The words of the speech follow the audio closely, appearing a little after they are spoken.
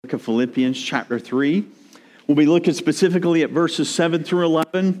Book of Philippians chapter 3. We'll be looking specifically at verses 7 through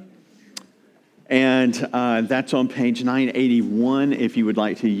 11. And that's on page 981 if you would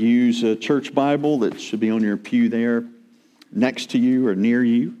like to use a church Bible. That should be on your pew there next to you or near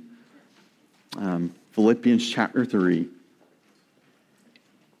you. Philippians chapter 3.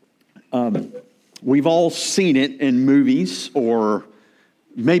 We've all seen it in movies, or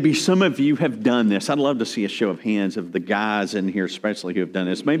maybe some of you have done this. I'd love to see a show of hands of the guys in here especially who have done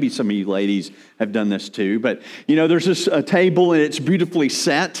this. Maybe some of you ladies have done this too. But, you know, there's this table and it's beautifully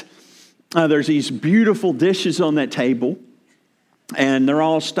set. There's these beautiful dishes on that table. And they're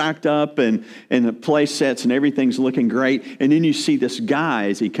all stacked up and the place sets and everything's looking great. And then you see this guy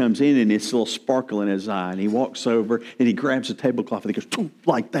as he comes in and it's a little sparkle in his eye. And he walks over and he grabs the tablecloth and he goes,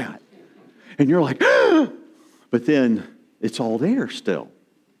 like that. And you're like, but then it's all there still.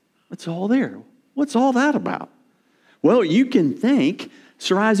 It's all there. What's all that about? Well, you can thank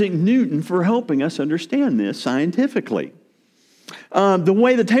Sir Isaac Newton for helping us understand this scientifically. The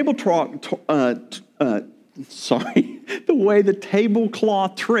way the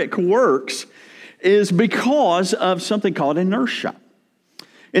tablecloth trick works is because of something called inertia.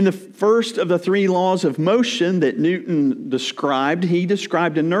 In the first of the three laws of motion that Newton described, he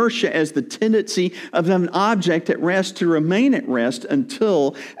described inertia as the tendency of an object at rest to remain at rest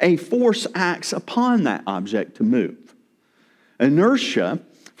until a force acts upon that object to move. Inertia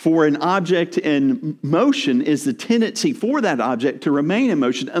for an object in motion is the tendency for that object to remain in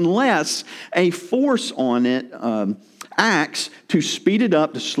motion unless a force on it acts to speed it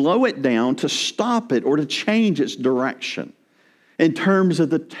up, to slow it down, to stop it, or to change its direction. In terms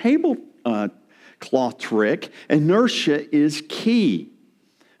of the tablecloth trick, inertia is key.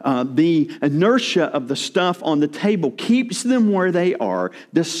 The inertia of the stuff on the table keeps them where they are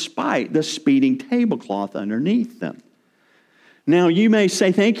despite the speeding tablecloth underneath them. Now, you may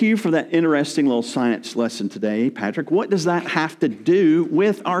say, thank you for that interesting little science lesson today, Patrick. What does that have to do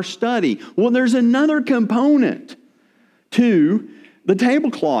with our study? Well, there's another component to the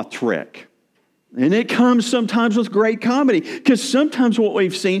tablecloth trick. And it comes sometimes with great comedy, because sometimes what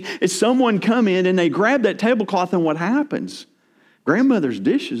we've seen is someone come in and they grab that tablecloth, and what happens? Grandmother's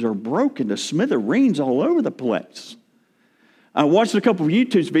dishes are broken to smithereens all over the place. I watched a couple of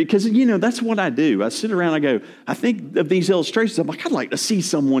YouTube videos because, you know, that's what I do. I sit around, I go, I think of these illustrations. I'm like, I'd like to see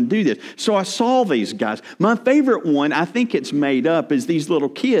someone do this. So I saw these guys. My favorite one, I think it's made up, is these little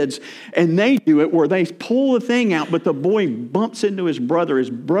kids, and they do it where they pull the thing out, but the boy bumps into his brother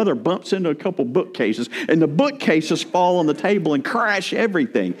bumps into a couple bookcases, and the bookcases fall on the table and crash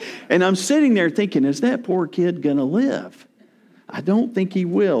everything. And I'm sitting there thinking, is that poor kid going to live? I don't think he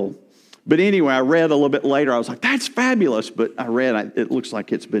will. But anyway, I read a little bit later. I was like, that's fabulous. But I read, it looks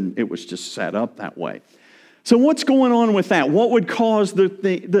like it was just set up that way. So what's going on with that? What would cause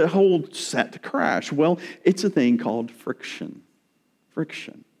the whole set to crash? Well, it's a thing called friction.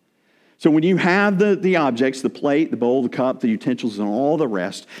 Friction. So when you have the objects, the plate, the bowl, the cup, the utensils, and all the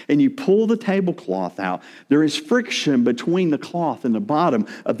rest, and you pull the tablecloth out, there is friction between the cloth and the bottom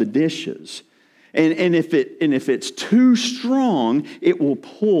of the dishes. And if it's too strong, it will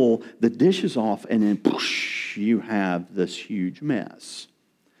pull the dishes off, and then poosh, you have this huge mess.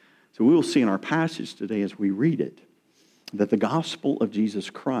 So we will see in our passage today as we read it that the gospel of Jesus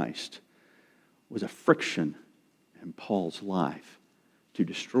Christ was a friction in Paul's life to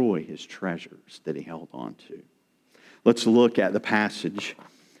destroy his treasures that he held on to. Let's look at the passage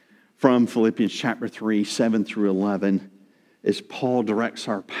from Philippians chapter 3, 7 through 11. As Paul directs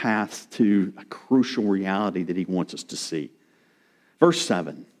our path to a crucial reality that he wants us to see. Verse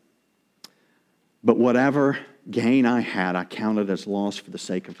 7, but whatever gain I had, I counted as loss for the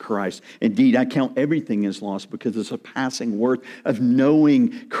sake of Christ. Indeed, I count everything as loss because it's a passing worth of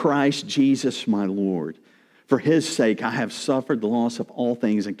knowing Christ Jesus my Lord. For his sake, I have suffered the loss of all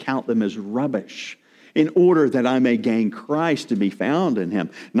things and count them as rubbish, in order that I may gain Christ to be found in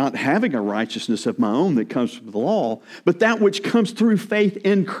him, not having a righteousness of my own that comes from the law, but that which comes through faith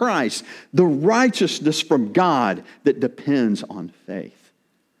in Christ, the righteousness from God that depends on faith,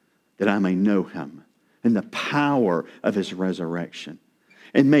 that I may know him and the power of his resurrection,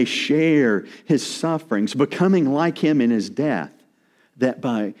 and may share his sufferings, becoming like him in his death, that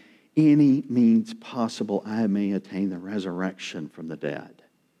by any means possible I may attain the resurrection from the dead.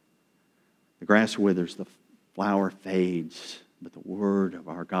 The grass withers, the flower fades, but the word of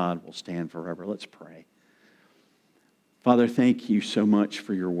our God will stand forever. Let's pray. Father, thank you so much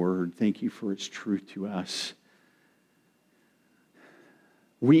for your word. Thank you for its truth to us.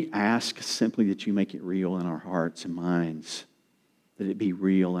 We ask simply that you make it real in our hearts and minds, that it be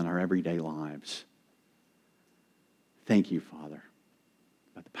real in our everyday lives. Thank you, Father.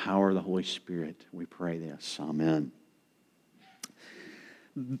 By the power of the Holy Spirit, we pray this. Amen.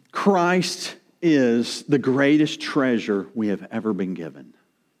 Christ is the greatest treasure we have ever been given.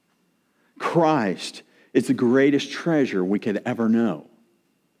 Christ is the greatest treasure we could ever know.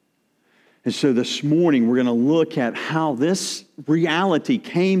 And so this morning, we're going to look at how this reality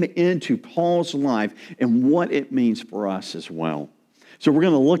came into Paul's life and what it means for us as well. So we're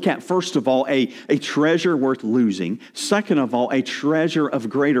going to look at, first of all, a treasure worth losing. Second of all, a treasure of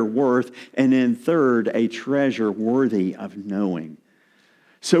greater worth. And then third, a treasure worthy of knowing.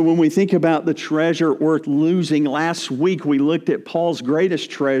 So when we think about the treasure worth losing, last week we looked at Paul's greatest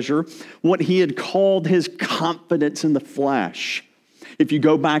treasure, what he had called his confidence in the flesh. If you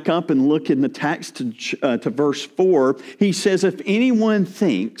go back up and look in the text to verse 4, he says, if anyone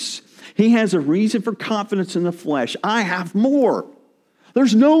thinks he has a reason for confidence in the flesh, I have more.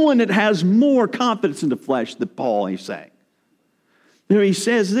 There's no one that has more confidence in the flesh than Paul, he's saying. You know, he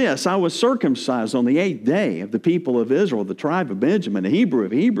says this, I was circumcised on the 8th day of the people of Israel, the tribe of Benjamin, the Hebrew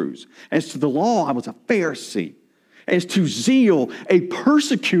of Hebrews. As to the law, I was a Pharisee. As to zeal, a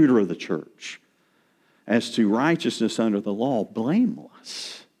persecutor of the church. As to righteousness under the law,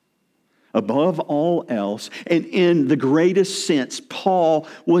 blameless. Above all else, and in the greatest sense, Paul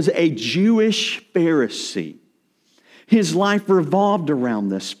was a Jewish Pharisee. His life revolved around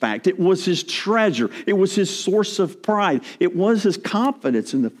this fact. It was his treasure. It was his source of pride. It was his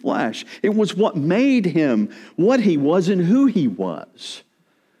confidence in the flesh. It was what made him what he was and who he was.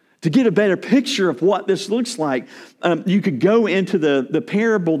 To get a better picture of what this looks like, you could go into the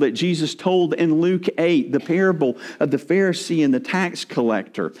parable that Jesus told in Luke 8, the parable of the Pharisee and the tax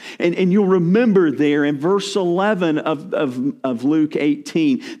collector. And you'll remember there in verse 11 of Luke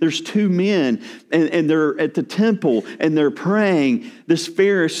 18, there's two men, and they're at the temple, and they're praying, this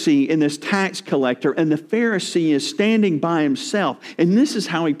Pharisee and this tax collector, and the Pharisee is standing by himself. And this is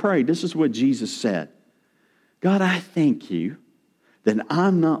how he prayed. This is what Jesus said. God, I thank you that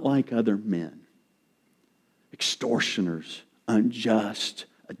I'm not like other men, extortioners, unjust,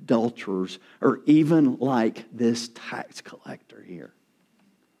 adulterers, or even like this tax collector here.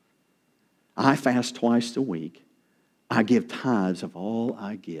 I fast twice a week. I give tithes of all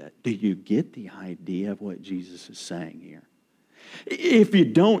I get. Do you get the idea of what Jesus is saying here? If you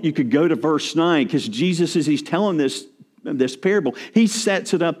don't, you could go to verse 9, because Jesus, as he's telling this parable, he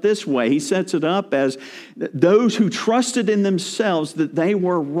sets it up this way. He sets it up as those who trusted in themselves that they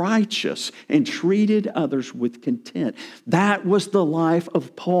were righteous and treated others with contempt. That was the life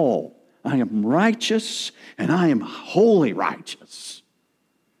of Paul. I am righteous and I am wholly righteous.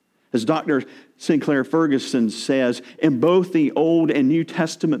 As Dr. Sinclair Ferguson says, in both the Old and New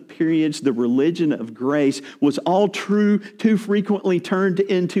Testament periods, the religion of grace was all too frequently turned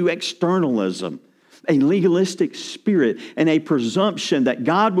into externalism, a legalistic spirit, and a presumption that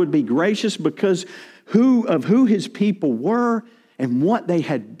God would be gracious because of who his people were and what they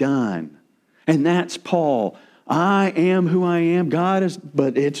had done. And that's Paul. I am who I am. God is,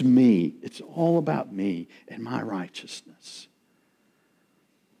 but it's me. It's all about me and my righteousness.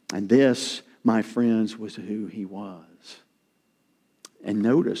 And this, my friends, was who he was. And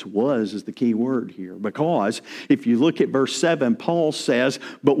notice, was is the key word here. Because if you look at verse 7, Paul says,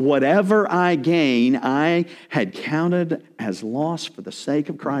 but whatever I gain, I had counted as loss for the sake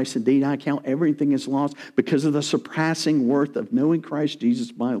of Christ. Indeed, I count everything as loss because of the surpassing worth of knowing Christ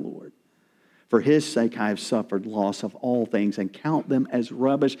Jesus my Lord. For his sake I have suffered loss of all things and count them as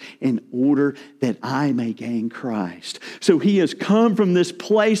rubbish in order that I may gain Christ. So he has come from this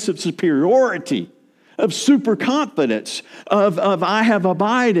place of superiority, of superconfidence, of I have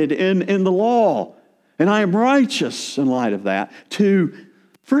abided in the law, and I am righteous in light of that, to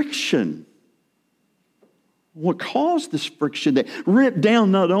friction. What caused this friction that ripped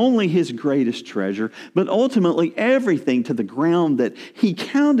down not only his greatest treasure, but ultimately everything to the ground, that he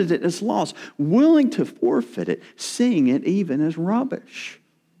counted it as loss, willing to forfeit it, seeing it even as rubbish.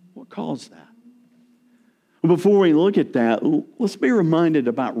 What caused that? Before we look at that, let's be reminded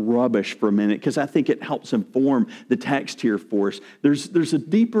about rubbish for a minute, because I think it helps inform the text here for us. There's a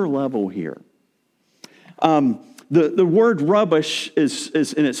deeper level here. The word rubbish is,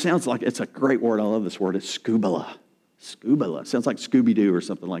 and it sounds like, it's a great word. I love this word. It's scubala. Scubala. Sounds like Scooby-Doo or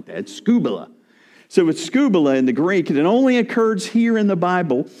something like that. It's scubala. So it's scubala in the Greek, and it only occurs here in the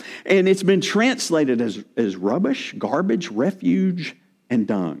Bible, and it's been translated as rubbish, garbage, refuge, and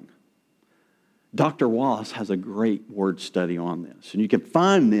dung. Dr. Wallace has a great word study on this, and you can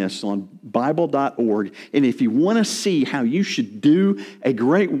find this on Bible.org. And if you want to see how you should do a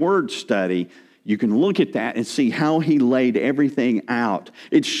great word study, you can look at that and see how he laid everything out.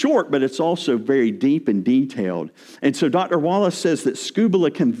 It's short, but it's also very deep and detailed. And so Dr. Wallace says that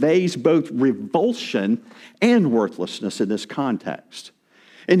scubala conveys both revulsion and worthlessness in this context.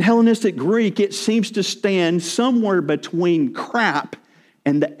 In Hellenistic Greek, it seems to stand somewhere between crap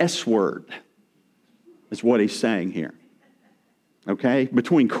and the S word, is what he's saying here. Okay?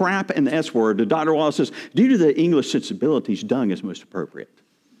 Between crap and the S word, Dr. Wallace says, due to the English sensibilities, dung is most appropriate.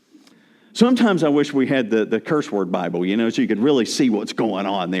 Sometimes I wish we had the curse word Bible, so you could really see what's going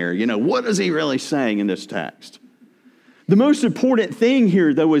on there. What is he really saying in this text? The most important thing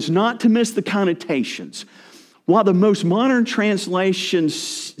here, though, is not to miss the connotations. While the most modern translations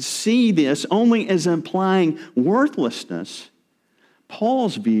see this only as implying worthlessness,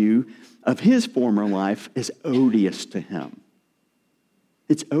 Paul's view of his former life is odious to him.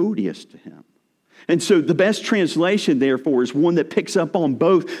 It's odious to him. And so the best translation, therefore, is one that picks up on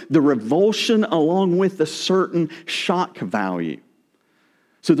both the revulsion along with a certain shock value.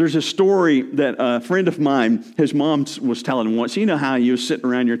 So there's a story that a friend of mine, his mom was telling him once. You know how you're sitting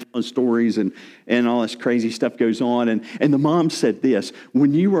around, you're telling stories and all this crazy stuff goes on. And the mom said this,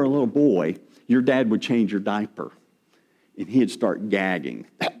 when you were a little boy, your dad would change your diaper and he'd start gagging.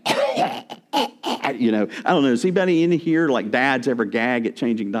 I don't know, is anybody in here like dads ever gag at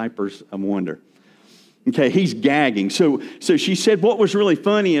changing diapers? I wonder. Okay, he's gagging. So she said what was really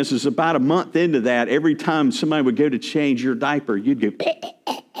funny is about a month into that, every time somebody would go to change your diaper, you'd go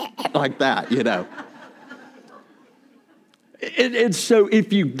like that, And so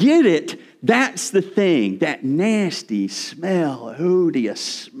if you get it, that's the thing, that nasty smell, odious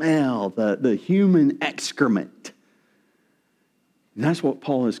smell, the human excrement. And that's what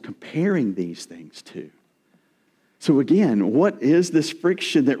Paul is comparing these things to. So again, what is this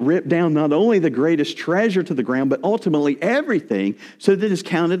friction that ripped down not only the greatest treasure to the ground, but ultimately everything, so that it is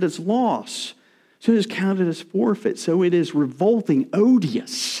counted as loss, so it is counted as forfeit, so it is revolting,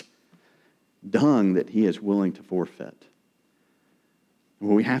 odious dung that he is willing to forfeit.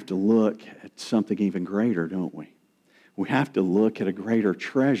 Well, we have to look at something even greater, don't we? We have to look at a greater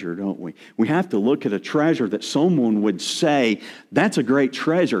treasure, don't we? We have to look at a treasure that someone would say, that's a great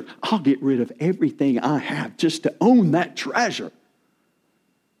treasure. I'll get rid of everything I have just to own that treasure.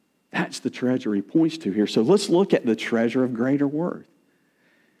 That's the treasure he points to here. So let's look at the treasure of greater worth.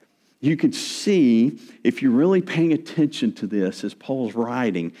 You can see, if you're really paying attention to this, as Paul's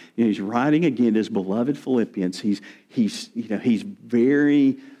writing, he's writing again his beloved Philippians. He's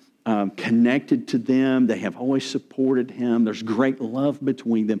very connected to them. They have always supported him. There's great love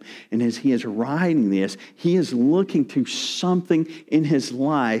between them. And as he is writing this, he is looking to something in his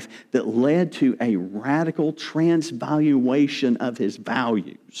life that led to a radical transvaluation of his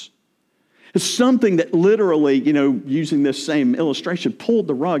values. It's something that literally, using this same illustration, pulled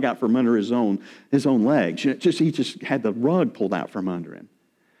the rug out from under his own legs. He just had the rug pulled out from under him.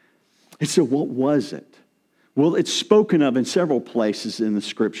 And so what was it? Well, it's spoken of in several places in the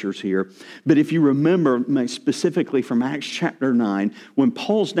scriptures here. But if you remember specifically from Acts chapter 9, when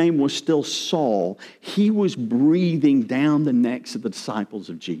Paul's name was still Saul, he was breathing down the necks of the disciples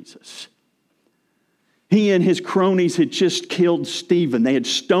of Jesus. He and his cronies had just killed Stephen. They had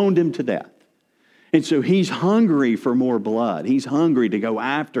stoned him to death. And so he's hungry for more blood. He's hungry to go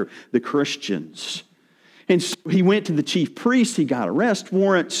after the Christians. And so he went to the chief priest. He got arrest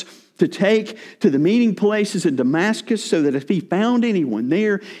warrants to take to the meeting places in Damascus so that if he found anyone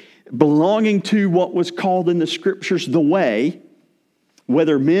there belonging to what was called in the scriptures the way,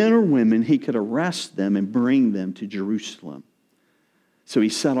 whether men or women, he could arrest them and bring them to Jerusalem. So he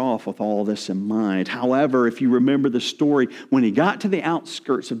set off with all this in mind. However, if you remember the story, when he got to the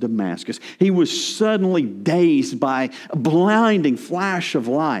outskirts of Damascus, he was suddenly dazed by a blinding flash of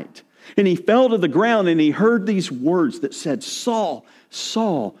light. And he fell to the ground and he heard these words that said, "Saul,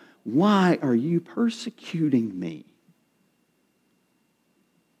 Saul, why are you persecuting me?"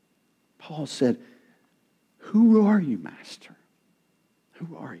 Paul said, "Who are you, Master?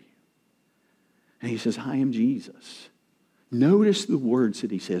 Who are you?" And he says, "I am Jesus." Notice the words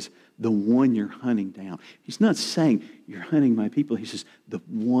that he says, the one you're hunting down. He's not saying you're hunting my people. He says, the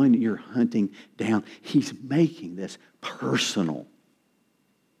one you're hunting down. He's making this personal.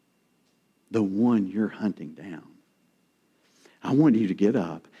 The one you're hunting down. I want you to get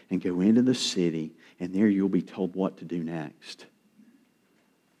up and go into the city, and there you'll be told what to do next.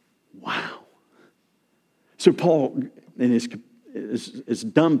 Wow. So Paul, in his is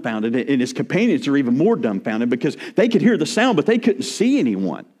dumbfounded, and his companions are even more dumbfounded because they could hear the sound, but they couldn't see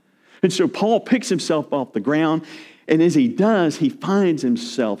anyone. And so Paul picks himself off the ground, and as he does, he finds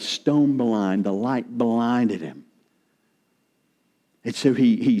himself stone blind. The light blinded him. And so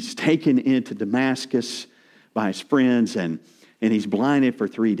he's taken into Damascus by his friends, and he's blinded for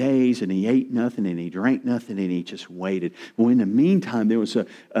 3 days, and he ate nothing, and he drank nothing, and he just waited. Well, in the meantime, there was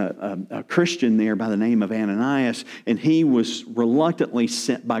a Christian there by the name of Ananias, and he was reluctantly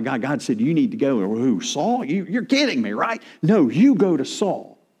sent by God. God said, you need to go. Who, Saul? You're kidding me, right? No, you go to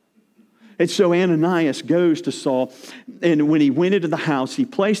Saul. And so Ananias goes to Saul, and when he went into the house, he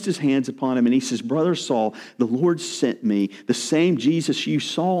placed his hands upon him, and he says, Brother Saul, the Lord sent me, the same Jesus you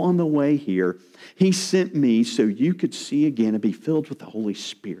saw on the way here. He sent me so you could see again and be filled with the Holy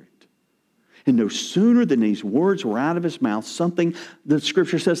Spirit. And no sooner than these words were out of his mouth, something, the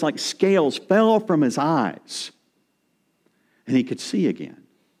scripture says, like scales fell from his eyes, and he could see again.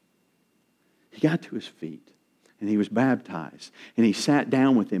 He got to his feet. And he was baptized. And he sat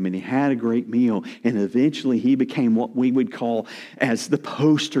down with him and he had a great meal. And eventually he became what we would call as the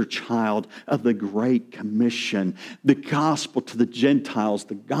poster child of the Great Commission. The gospel to the Gentiles,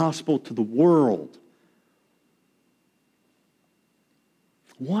 the gospel to the world.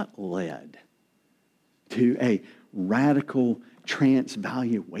 What led to a radical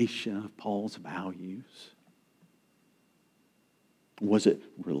transvaluation of Paul's values? Was it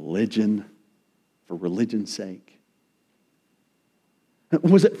religion? For religion's sake?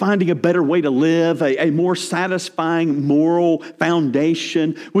 Was it finding a better way to live, a more satisfying moral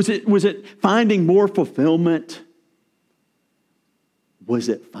foundation? Was it finding more fulfillment? Was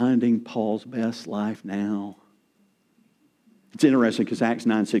it finding Paul's best life now? It's interesting because Acts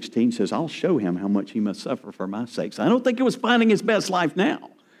 9:16 says, I'll show him how much he must suffer for my sake. So I don't think it was finding his best life now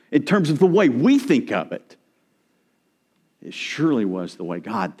in terms of the way we think of it. It surely was the way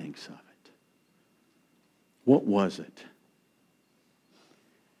God thinks of it. What was it?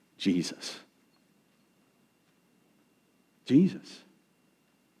 Jesus. Jesus.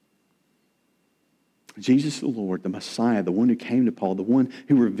 Jesus the Lord, the Messiah, the one who came to Paul, the one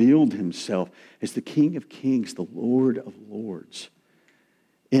who revealed himself as the King of Kings, the Lord of Lords.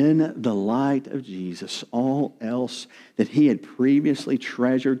 In the light of Jesus, all else that he had previously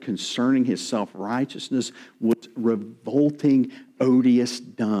treasured concerning his self-righteousness was revolting, odious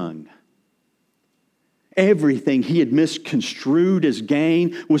dung. Everything he had misconstrued as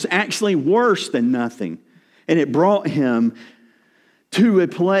gain was actually worse than nothing. And it brought him to a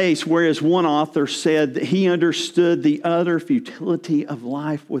place where, as one author said, that he understood the utter futility of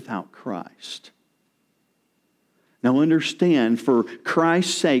life without Christ. Now understand, for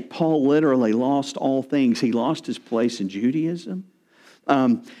Christ's sake, Paul literally lost all things. He lost his place in Judaism.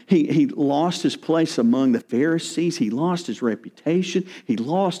 He lost his place among the Pharisees. He lost his reputation. He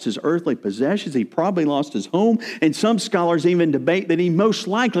lost his earthly possessions. He probably lost his home. And some scholars even debate that he most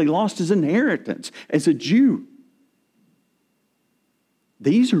likely lost his inheritance as a Jew.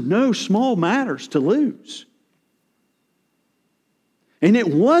 These are no small matters to lose. And it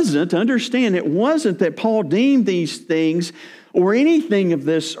wasn't, understand, it wasn't that Paul deemed these things or anything of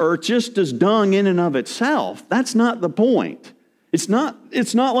this earth just as dung in and of itself. That's not the point. It's not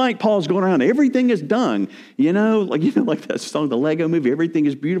like Paul's going around, everything is dung. Like that song, the Lego movie, everything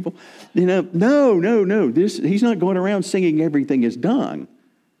is beautiful. No. He's not going around singing everything is dung.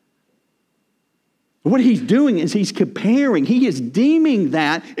 What he's doing is he's comparing, he is deeming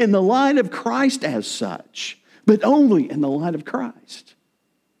that in the light of Christ as such, but only in the light of Christ.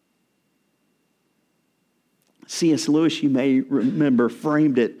 C.S. Lewis, you may remember,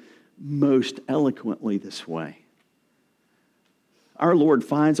 framed it most eloquently this way. Our Lord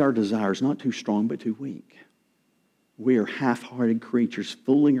finds our desires not too strong, but too weak. We are half-hearted creatures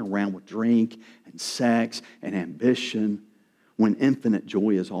fooling around with drink and sex and ambition when infinite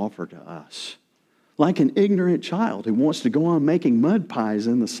joy is offered to us. Like an ignorant child who wants to go on making mud pies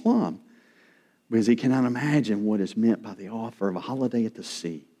in the slum because he cannot imagine what is meant by the offer of a holiday at the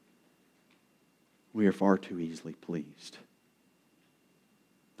sea. We are far too easily pleased.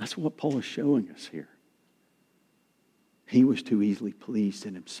 That's what Paul is showing us here. He was too easily pleased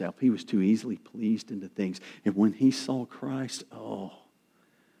in himself. He was too easily pleased into things. And when he saw Christ,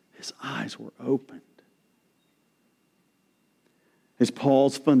 his eyes were opened. As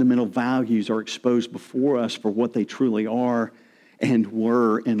Paul's fundamental values are exposed before us for what they truly are and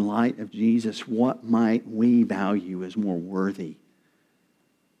were in light of Jesus, what might we value as more worthy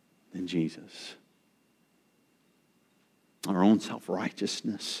than Jesus? Our own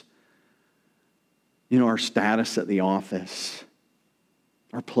self-righteousness, our status at the office,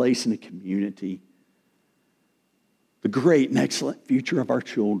 our place in the community, the great and excellent future of our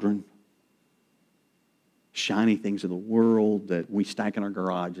children, shiny things of the world that we stack in our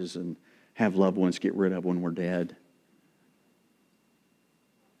garages and have loved ones get rid of when we're dead.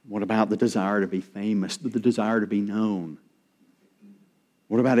 What about the desire to be famous, the desire to be known?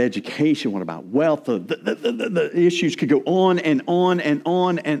 What about education? What about wealth? The issues could go on and on and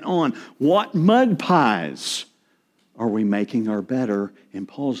on and on. What mud pies are we making, or better, in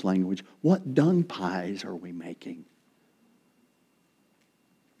Paul's language, what dung pies are we making?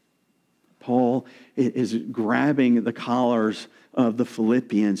 Paul is grabbing the collars of the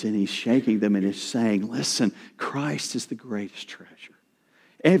Philippians and he's shaking them and he's saying, listen, Christ is the greatest treasure.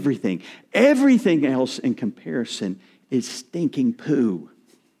 Everything else in comparison is stinking poo.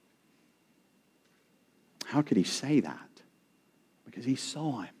 How could he say that? Because he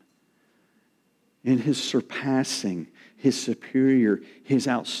saw him in his surpassing, his superior, his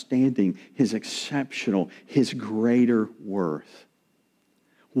outstanding, his exceptional, his greater worth.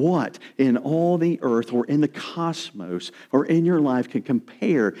 What in all the earth or in the cosmos or in your life can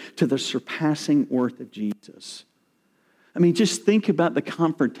compare to the surpassing worth of Jesus? I mean, just think about the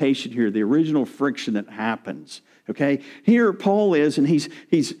confrontation here, the original friction that happens. Okay, here Paul is, and he's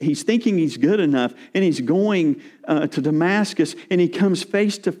thinking he's good enough, and he's going to Damascus, and he comes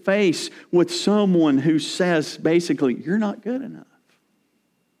face to face with someone who says, basically, you're not good enough.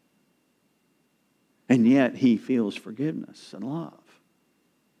 And yet he feels forgiveness and love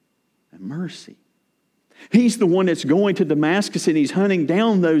and mercy. He's the one that's going to Damascus and he's hunting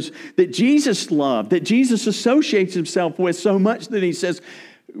down those that Jesus loved, that Jesus associates himself with so much that he says,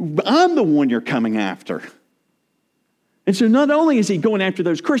 I'm the one you're coming after. And so not only is he going after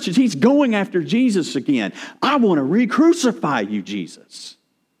those Christians, he's going after Jesus again. I want to re-crucify you, Jesus.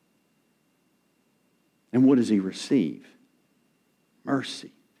 And what does he receive?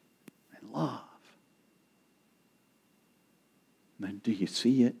 Mercy and love. Now, do you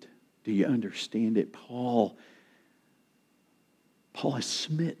see it? Do you understand it? Paul is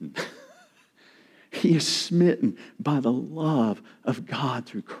smitten. He is smitten by the love of God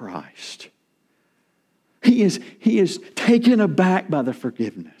through Christ. He is taken aback by the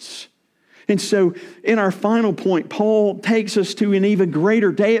forgiveness. And so in our final point, Paul takes us to an even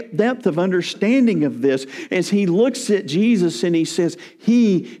greater depth of understanding of this as he looks at Jesus and he says,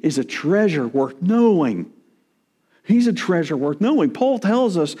 he is a treasure worth knowing. He's a treasure worth knowing. Paul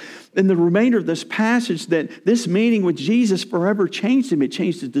tells us in the remainder of this passage that this meeting with Jesus forever changed him. It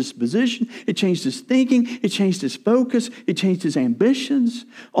changed his disposition. It changed his thinking. It changed his focus. It changed his ambitions.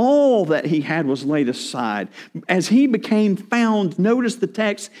 All that he had was laid aside. As he became found, notice the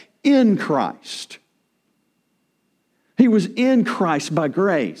text, in Christ. He was in Christ by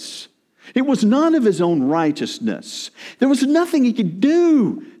grace. It was none of his own righteousness. There was nothing he could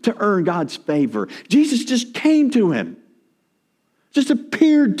do to earn God's favor. Jesus just came to him, just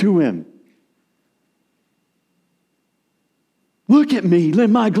appeared to him. Look at me, let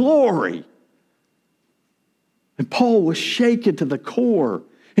my glory. And Paul was shaken to the core,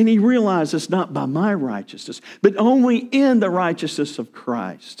 and he realized it's not by my righteousness, but only in the righteousness of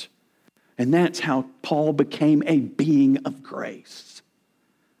Christ. And that's how Paul became a being of grace.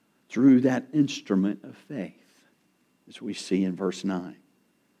 Through that instrument of faith, as we see in verse 9.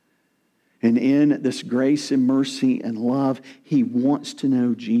 And in this grace and mercy and love, he wants to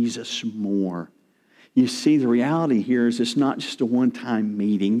know Jesus more. You see, the reality here is it's not just a one-time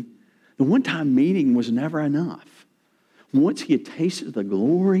meeting. The one-time meeting was never enough. Once he had tasted the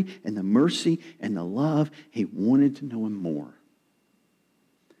glory and the mercy and the love, he wanted to know him more.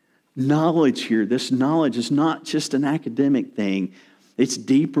 Knowledge here, this knowledge is not just an academic thing. It's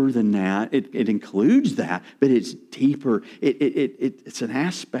deeper than that. It includes that, but it's deeper. It's an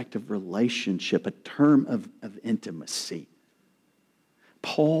aspect of relationship, a term of intimacy.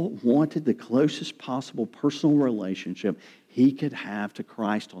 Paul wanted the closest possible personal relationship he could have to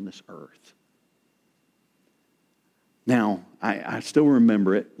Christ on this earth. Now, I still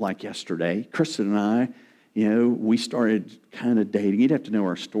remember it like yesterday. Kristen and I, we started kind of dating. You'd have to know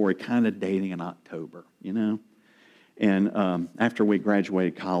our story, kind of dating in October, And after we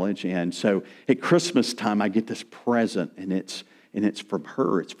graduated college, and so at Christmas time, I get this present, and it's from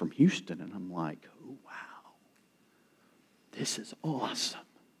her. It's from Houston, and I'm like, oh, wow, this is awesome.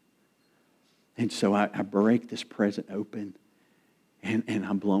 And so I break this present open, and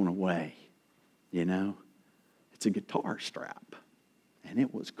I'm blown away. It's a guitar strap, and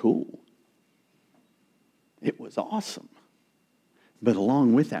it was cool. It was awesome, but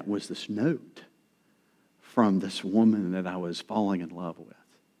along with that was this note from this woman that I was falling in love with.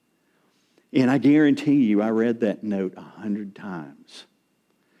 And I guarantee you, I read that note 100 times.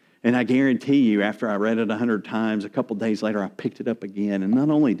 And I guarantee you, after I read it 100 times, a couple days later, I picked it up again. And not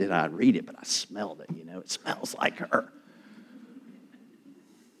only did I read it, but I smelled it. It smells like her.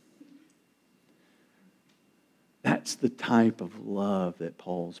 That's the type of love that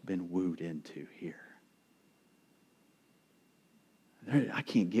Paul's been wooed into here. I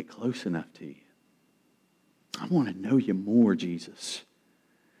can't get close enough to you. I want to know you more, Jesus.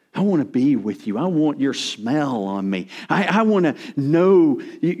 I want to be with you. I want your smell on me. I want to know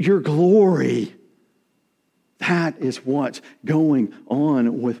your glory. That is what's going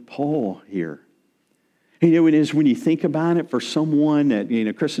on with Paul here. You know, it is when you think about it, for someone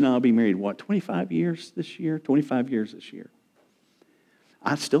that, Chris and I will be married, 25 years this year? 25 years this year.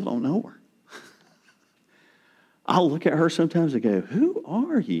 I still don't know her. I'll look at her sometimes and go, who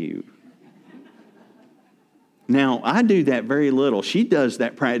are you? Now, I do that very little. She does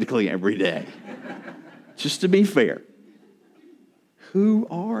that practically every day. Just to be fair. Who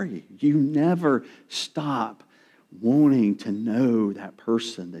are you? You never stop wanting to know that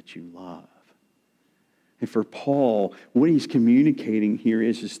person that you love. And for Paul, what he's communicating here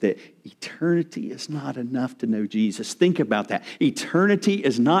is that eternity is not enough to know Jesus. Think about that. Eternity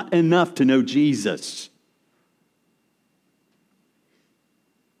is not enough to know Jesus.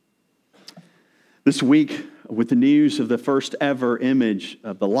 This week, with the news of the first ever image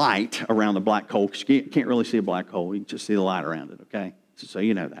of the light around the black hole, because you can't really see a black hole, you can just see the light around it, okay? So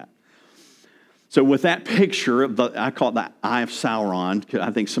you know that. So with that picture, I call it the Eye of Sauron, because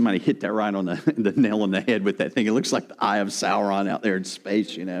I think somebody hit that right on the nail on the head with that thing. It looks like the Eye of Sauron out there in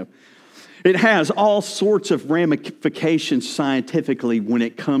space, It has all sorts of ramifications scientifically when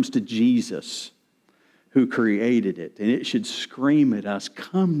it comes to Jesus, who created it. And it should scream at us,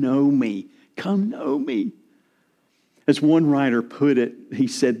 come know me, come know me. As one writer put it, he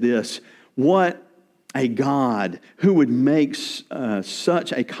said this, what a God who would make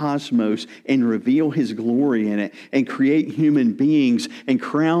such a cosmos and reveal his glory in it and create human beings and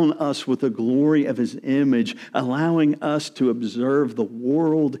crown us with the glory of his image, allowing us to observe the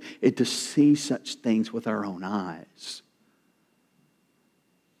world and to see such things with our own eyes.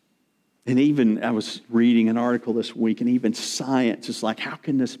 And even, I was reading an article this week, and even science is like, how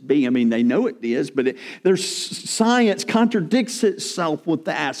can this be? I mean, they know it is, but science contradicts itself with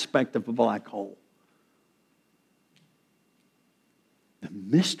the aspect of a black hole. The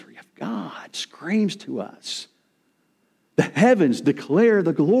mystery of God screams to us. The heavens declare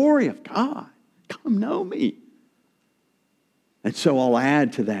the glory of God. Come know me. And so I'll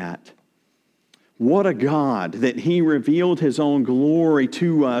add to that. What a God that he revealed his own glory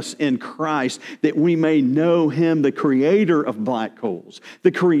to us in Christ, that we may know him, the creator of black holes,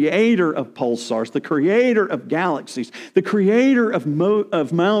 the creator of pulsars, the creator of galaxies, the creator of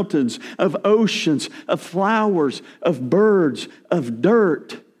mountains, of oceans, of flowers, of birds, of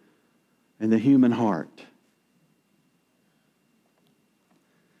dirt, and the human heart.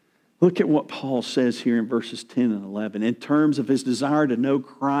 Look at what Paul says here in verses 10 and 11. In terms of his desire to know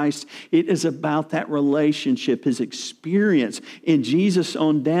Christ, it is about that relationship, his experience in Jesus'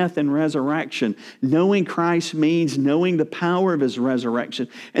 own death and resurrection. Knowing Christ means knowing the power of his resurrection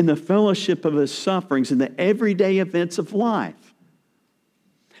and the fellowship of his sufferings and the everyday events of life.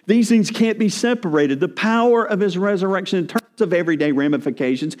 These things can't be separated. The power of his resurrection in terms of everyday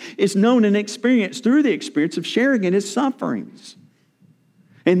ramifications is known and experienced through the experience of sharing in his sufferings.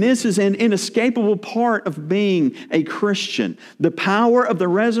 And this is an inescapable part of being a Christian. The power of the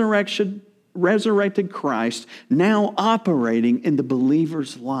resurrected Christ now operating in the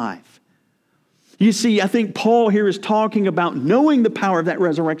believer's life. You see, I think Paul here is talking about knowing the power of that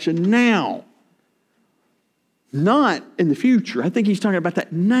resurrection now, not in the future. I think he's talking about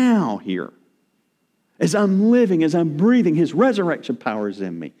that now here. As I'm living, as I'm breathing, his resurrection power is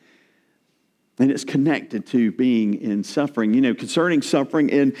in me. And it's connected to being in suffering. Concerning suffering,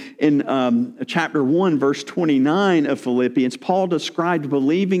 in chapter 1, verse 29 of Philippians, Paul described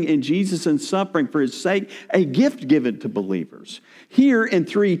believing in Jesus and suffering for his sake a gift given to believers. Here in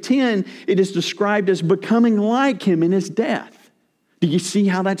 3:10, it is described as becoming like him in his death. Do you see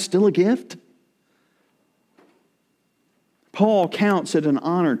how that's still a gift? Paul counts it an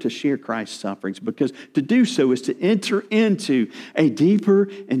honor to share Christ's sufferings because to do so is to enter into a deeper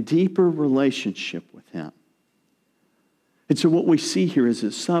and deeper relationship with him. And so what we see here is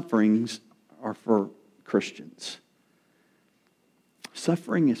that sufferings are for Christians.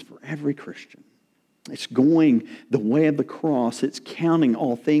 Suffering is for every Christian. It's going the way of the cross. It's counting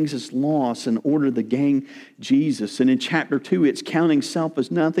all things as loss in order to gain Jesus. And in chapter 2, it's counting self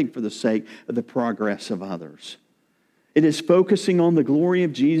as nothing for the sake of the progress of others. It is focusing on the glory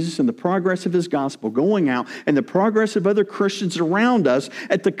of Jesus and the progress of his gospel going out and the progress of other Christians around us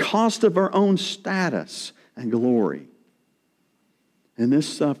at the cost of our own status and glory. And this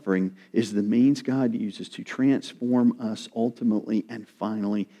suffering is the means God uses to transform us ultimately and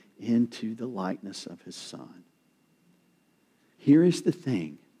finally into the likeness of his Son. Here is the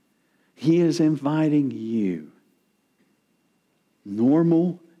thing. He is inviting you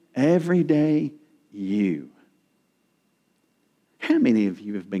normal, everyday you. How many of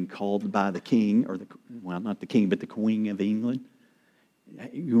you have been called by the king, or not the king, but the Queen of England?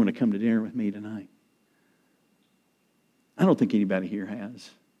 You want to come to dinner with me tonight? I don't think anybody here has.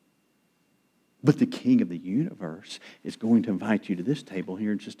 But the King of the universe is going to invite you to this table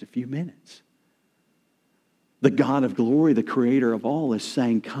here in just a few minutes. The God of glory, the creator of all, is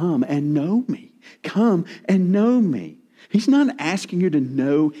saying, come and know me. Come and know me. He's not asking you to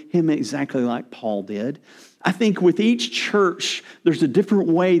know him exactly like Paul did. I think with each church, there's a different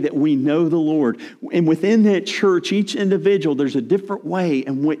way that we know the Lord. And within that church, each individual, there's a different way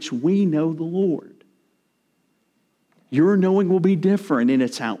in which we know the Lord. Your knowing will be different in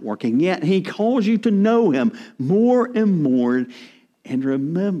its outworking, yet he calls you to know him more and more. And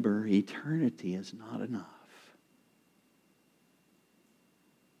remember, eternity is not enough.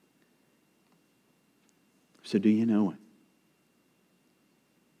 So do you know him?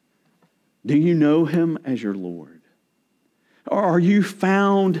 Do you know him as your Lord? Or are you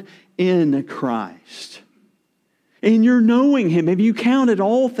found in Christ? In your knowing him, have you counted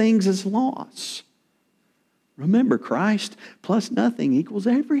all things as loss? Remember, Christ plus nothing equals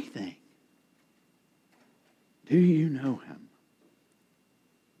everything. Do you know him?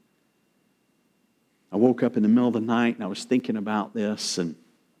 I woke up in the middle of the night and I was thinking about this, and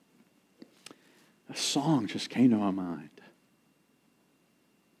a song just came to my mind.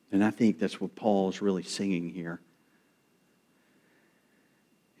 And I think that's what Paul is really singing here.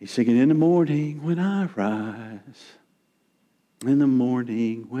 He's singing, in the morning when I rise, in the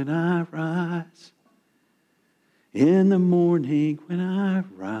morning when I rise, in the morning when I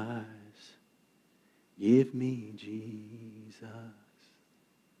rise, give me Jesus.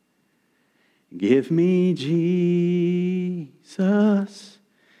 Give me Jesus.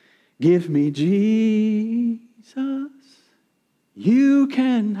 Give me Jesus. You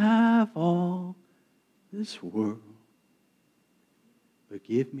can have all this world, but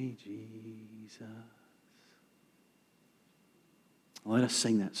give me Jesus. Let us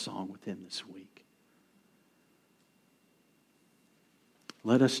sing that song with him this week.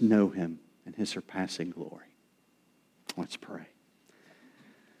 Let us know him in his surpassing glory. Let's pray.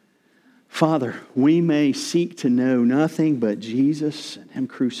 Father, we may seek to know nothing but Jesus and him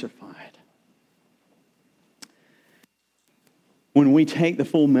crucified. When we take the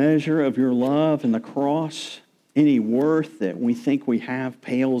full measure of your love and the cross, any worth that we think we have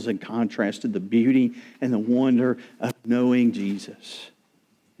pales in contrast to the beauty and the wonder of knowing Jesus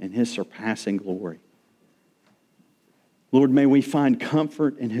and his surpassing glory. Lord, may we find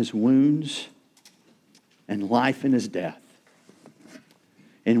comfort in his wounds and life in his death,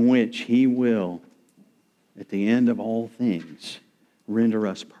 in which he will, at the end of all things, render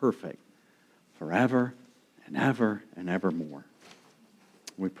us perfect forever and ever and evermore.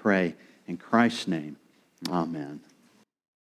 We pray in Christ's name. Amen.